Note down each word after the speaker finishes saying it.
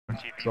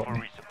Drop me.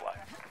 resupply.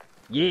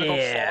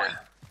 Yeah.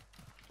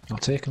 I'll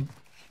take them.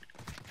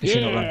 If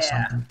you're not around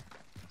something.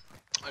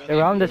 They're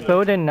around this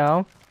building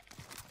now.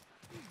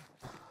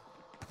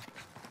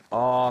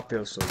 Oh,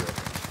 feels so good.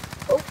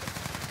 Oh.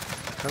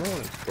 I don't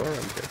want to explore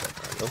around here that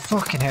time, though.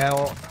 Fucking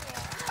hell.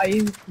 I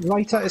aimed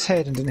right at his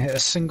head and didn't hit a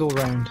single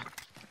round.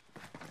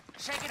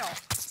 Shake it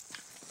off.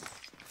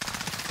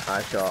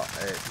 I shot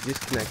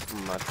disconnect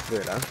my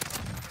Twitter.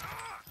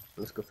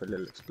 Let's go for a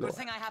little explore. Good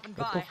thing I happened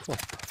What by. the fuck?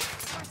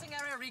 Reversing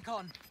area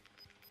recon.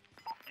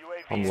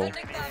 UAV low.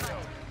 Sending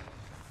thermite.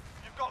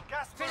 You've got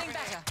gas Feeling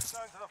moving in. better.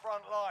 Turn to the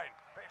front line.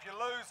 But if you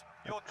lose,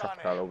 you're done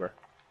Truck fell here. over.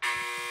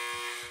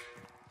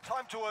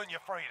 Time to earn your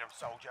freedom,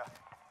 soldier.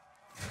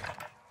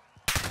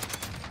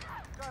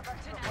 Go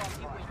back to the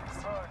front line.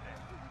 Earned it.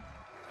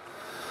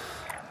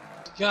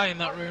 Guy in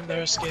that room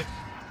there escaped.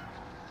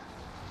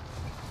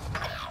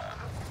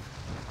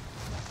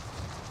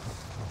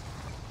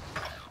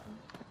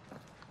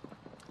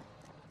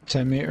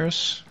 $10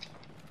 meters.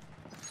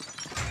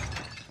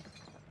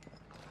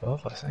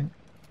 12, I think.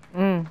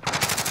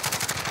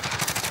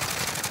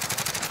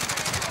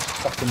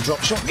 Fucking drop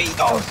shot me!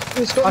 Oh,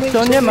 it's got I me!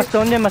 stunned him, I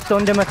stunned him, I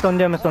stunned him, I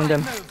stunned him, I stunned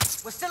him.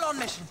 Move. We're still on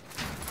mission.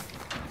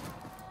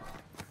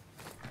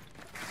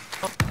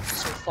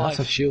 So That's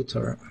a 5. shield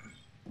turret.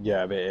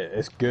 Yeah, but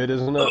it's good,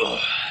 isn't it?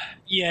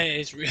 Yeah,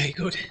 it is really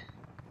good.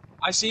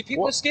 I see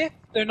people escape.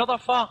 They're not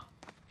that far.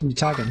 Can you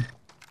tag him?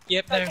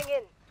 Yep, there.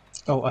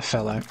 Oh, I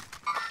fell out.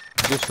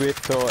 Just wait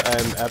till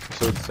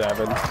episode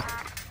 7.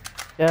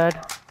 Dead.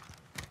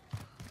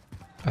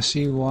 I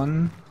see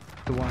one.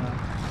 The one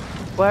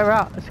Where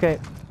at? Escape.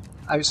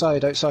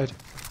 outside, outside.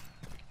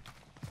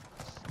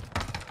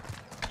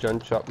 John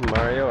shot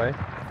Mario, eh?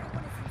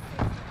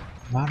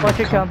 Man, Watch I it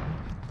can't- come.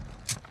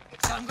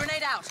 Stun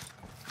grenade out.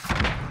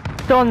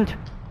 Stunned.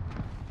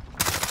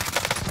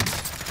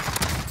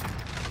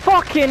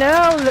 Fucking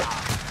hell!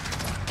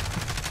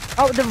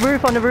 Out the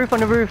roof, on the roof, on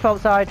the roof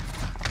outside.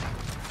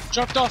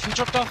 Dropped off, he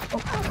dropped off.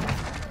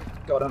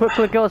 Got him.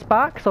 Quickly goes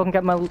back so I can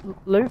get my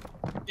loot.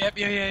 Yep,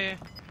 yeah.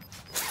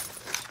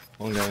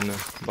 One guy in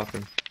the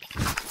bathroom.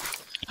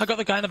 I got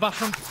the guy in the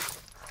bathroom.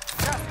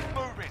 Gas is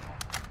moving.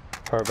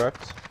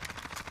 Perverts.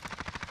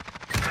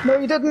 No,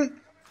 you didn't!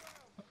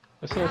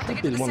 I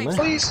think there's one there.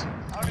 Please!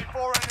 Only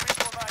 4 enemies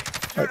remain.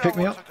 You Right, pick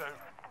know me what up. to do.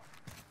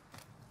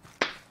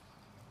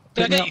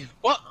 Did I Pick me get up. you?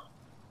 What?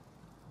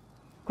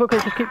 Quickly,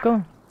 just keep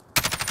going.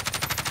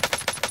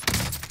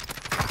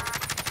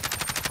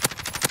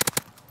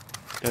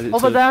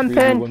 Over them,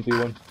 pin.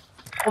 1v1.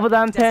 Over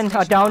them, pin.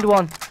 I downed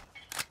one.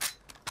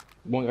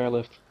 One guy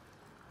left.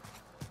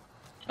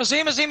 I see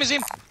him.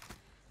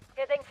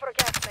 Heading for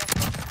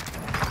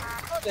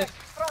gas mask.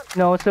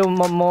 No, still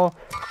one more.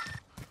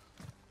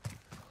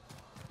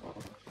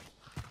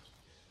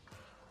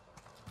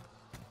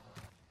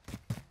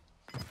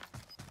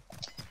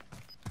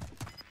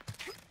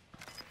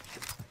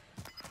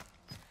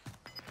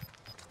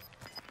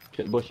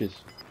 Get the bushes.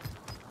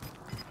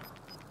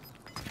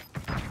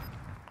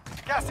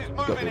 Gas is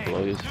Got moving the in.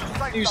 blaze.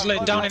 He was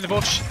laid down in the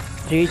bush.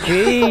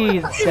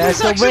 GG's. That's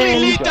He's a actually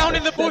win. laid down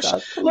in the bush.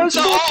 Let's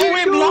The fucking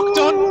auto-aim go! locked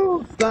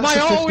on. That's My a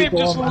 50 auto-aim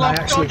just bomb, and I locked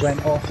actually on.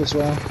 went off as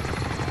well.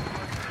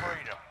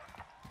 freedom.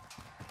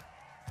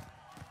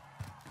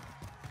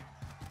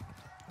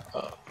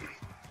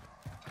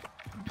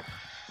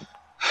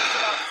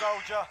 Good luck,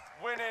 soldier.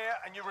 Win here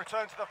and you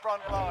return to the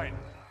front line.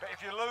 But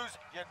if you lose,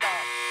 you're done.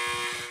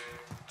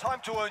 Time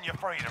to earn your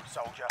freedom,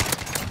 soldier. You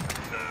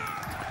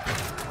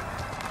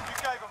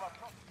gave him a...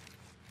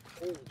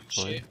 Holy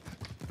shit.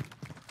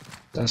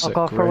 That's I'll a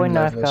go for a win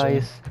grim knife, level as well.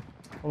 guys.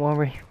 Don't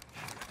worry.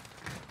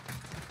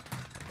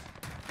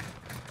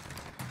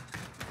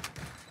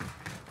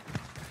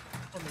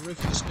 On the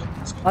roof of this building.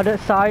 Let's go. Other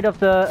side of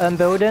the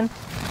building.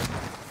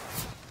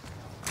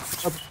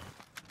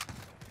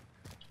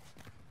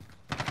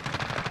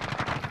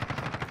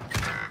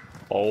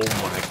 Oh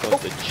my god,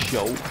 the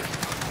choke.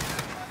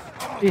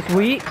 He's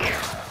weak.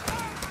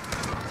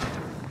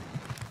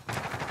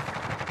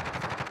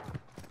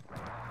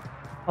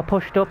 I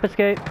pushed up,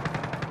 escape.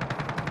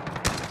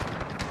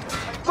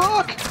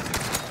 Fuck!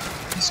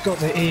 He's got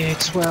the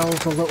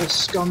AA-12, a little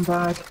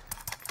scumbag.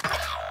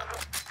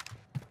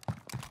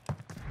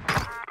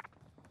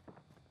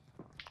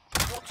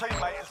 Your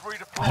teammate has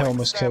redeployed. I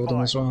almost Stand killed him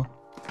by. as well.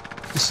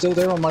 He's still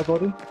there on my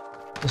body.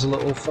 There's a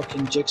little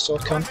fucking jigsaw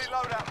cunt.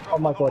 Friendly loadout drop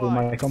On my the body, way.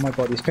 Mike, on my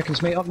body. He's picking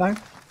his mate up now.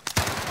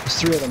 There's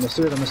three of them, there's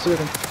three of them, there's three of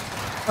them.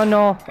 Oh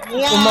no.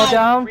 One more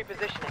down.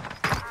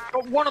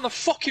 Got one on the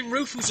fucking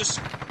roof who's just.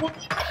 What?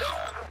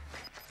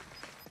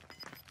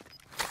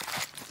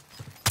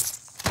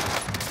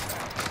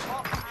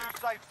 Mark the new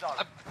safe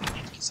zone.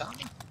 He's on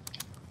me.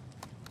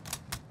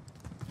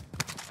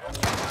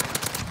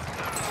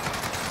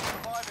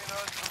 Surviving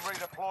earns some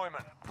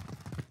redeployment.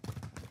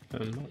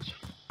 That's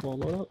 4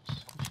 loadouts.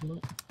 Question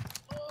mark.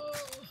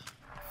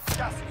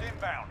 Gas is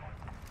inbound.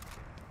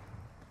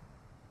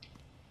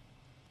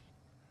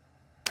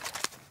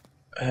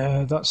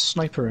 That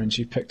sniper range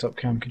you picked up,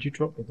 Cam. Could you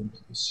drop with them,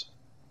 please?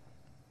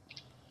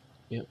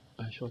 Yep,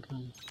 I sure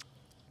can.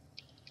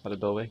 By the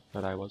doorway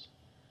that I was.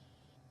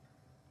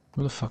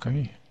 Where the fuck are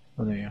you?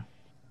 Oh, there you are.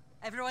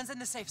 Everyone's in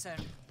the safe zone.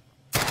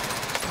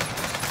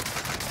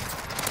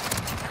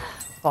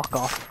 Fuck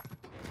off.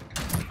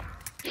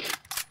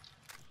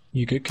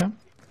 You good, Cam?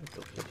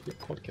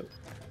 Quad kill.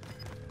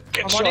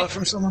 Get I'm shot on at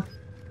from somewhere.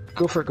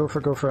 Go for it, go for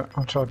it, go for it.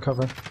 I'll try and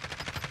cover.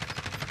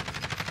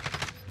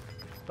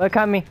 Look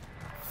at me.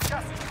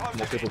 Gas is closing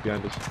More people in.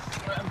 behind us.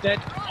 I'm dead.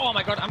 Oh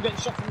my god, I'm getting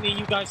shot from near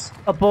you guys.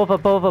 Above,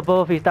 above,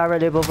 above. He's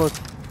directly above us.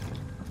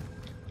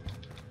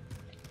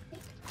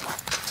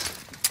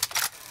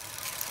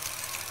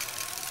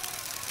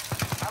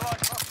 Allied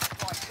cluster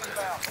strike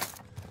inbound.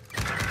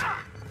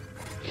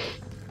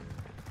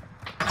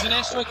 There's an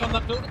airstrike on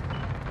that building.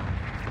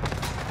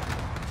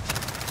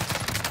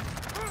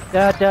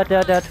 Dead, dead,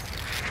 dead, dead.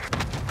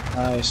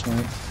 Nice,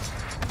 mate.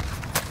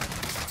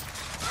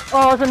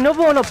 Oh, there's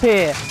another one up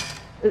here.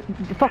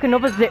 Fucking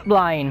another zip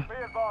line. Be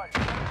advised.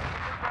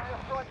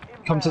 Airstrike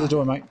inbound. Come to the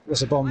door, mate.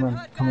 There's a bomb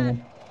run coming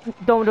in.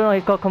 Don't,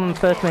 he's got to come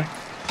first me.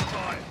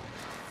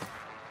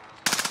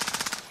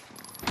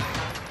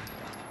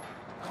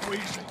 Go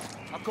easy.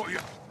 I've got you.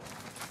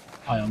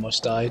 I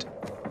almost died.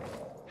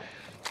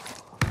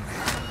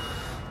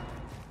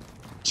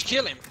 Did you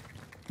kill him?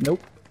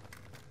 Nope.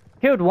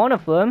 Killed one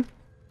of them.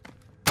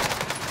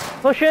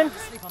 Pushing.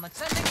 Sleep on it.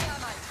 Sending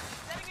thermite.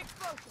 Setting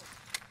explosive.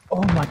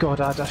 Oh my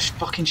god, I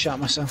fucking shot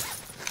myself.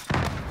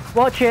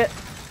 Watch it.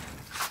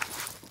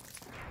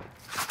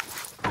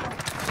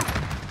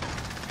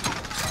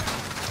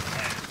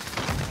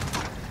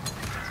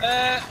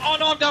 Oh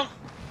no, I'm down.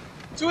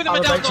 Two of them I'm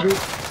are down. about to though. go.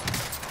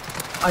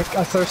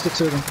 I thirsted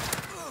to them.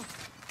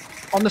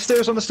 On the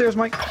stairs,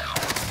 Mike.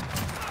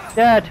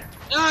 Dead.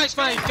 Nice,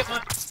 mate. Get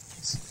that.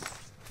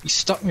 He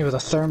stuck me with a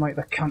thermite,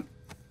 that cunt.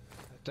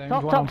 Down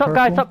Top, one on top, top,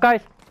 guys, purple. top,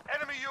 guys.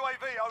 Enemy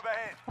UAV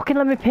overhead. Fucking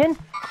let me pin. There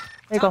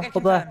you go, Target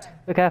up there.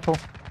 confirmed. Be careful.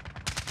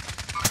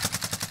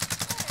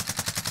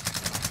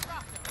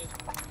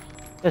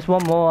 There's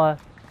one more.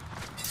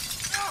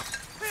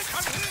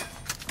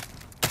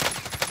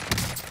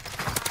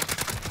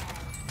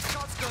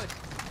 Shot's good.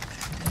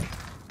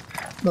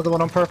 Another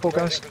one on purple,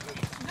 guys.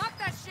 Knock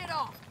that shit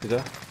off. Is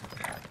there?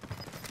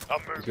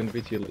 It's gonna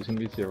be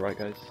to your, right,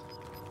 guys.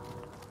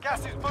 Gas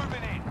is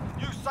moving in.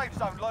 New safe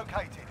zone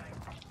located.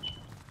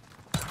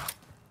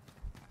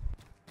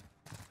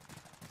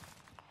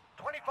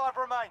 25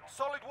 remain.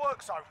 Solid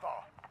work so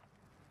far.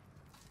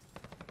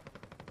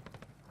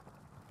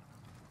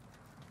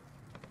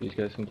 These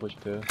guys can push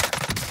to.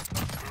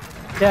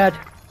 Dead.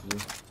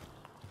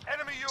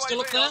 Enemy UAV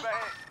Still up there?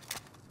 overhead.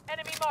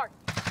 Enemy marked.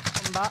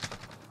 Come back.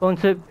 Going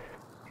to...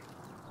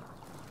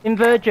 In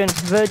Virgin.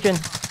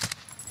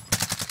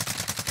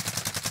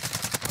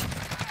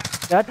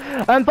 Dead.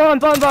 Bomb.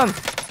 Hostile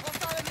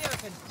in the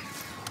open.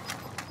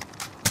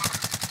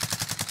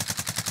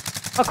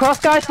 Across,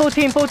 guys. Full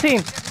team.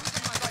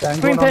 Down,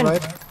 Green going on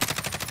pin. red.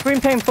 Green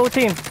pin, full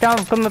team.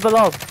 Down, coming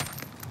below.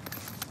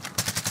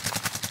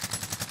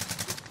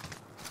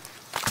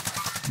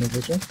 No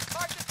vision.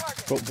 Mark the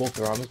target. Broke both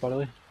their armors, by the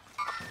way.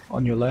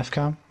 On your left,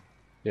 Cam.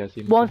 Yeah, I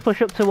see him. One's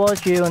push up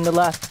towards you on the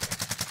left.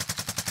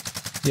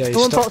 Yeah, he's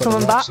Someone stuck brought by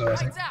the someone rocks back. there, I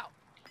think. Lights out.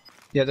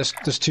 Yeah,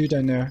 there's two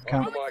down there,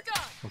 Cam. Throwing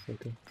stun.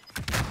 Okay.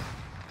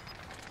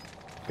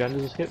 Behind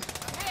us, escape. No.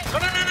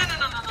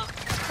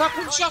 Stop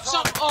putting shots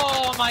up.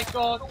 Oh my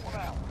god.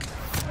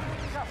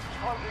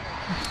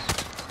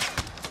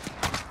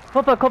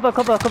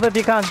 Cover if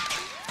you can.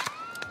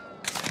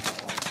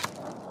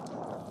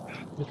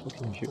 Just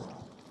fucking shoot.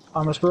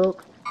 Armor's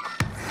broke.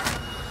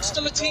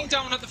 Still a team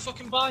down at the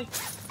fucking buy.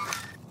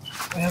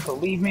 Yeah,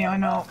 believe me, I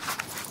know.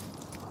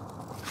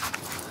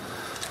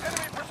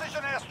 Enemy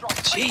precision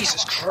airstrike.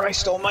 Jesus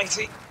Christ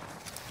almighty.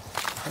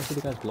 How did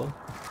the guys blow?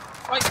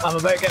 Right. I'm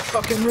about to get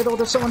fucking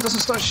riddled if someone doesn't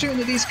start shooting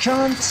at these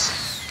cunts.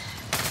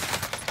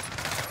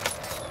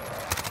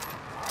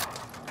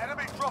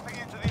 Enemy dropping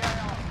into the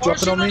AR.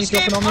 Dropping on me,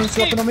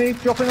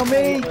 dropping on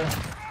me.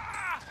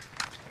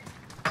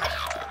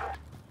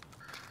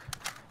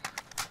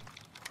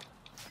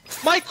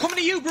 Mike, coming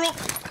to you, bro.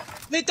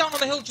 Lay down on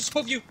the hill just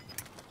above you.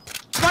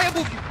 Right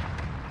above you.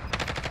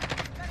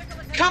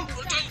 Camp,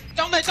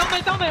 down there,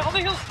 on the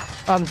hill.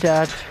 I'm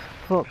dead.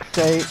 Fuck's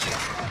sake.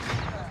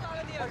 Hostile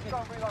in the open.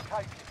 Zone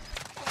relocated.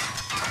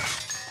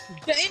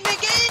 Get in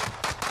again.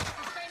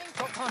 Sustaining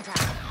top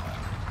contact.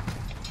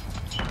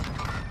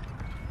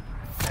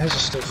 There's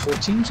still 4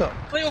 teams up.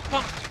 Play up,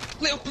 man.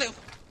 Play up. Move.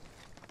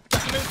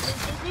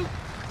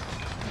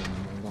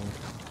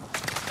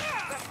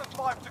 Less than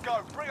 5 to go.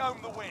 Bring home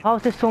the win.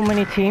 How's there so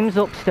many teams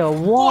up still?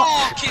 What?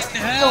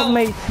 Fucking hell. Don't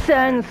make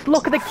sense.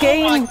 Look at the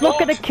game.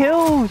 Look at the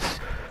kills.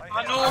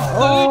 I know.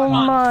 Oh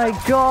man. my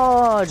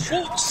god.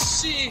 Fuck's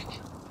sake.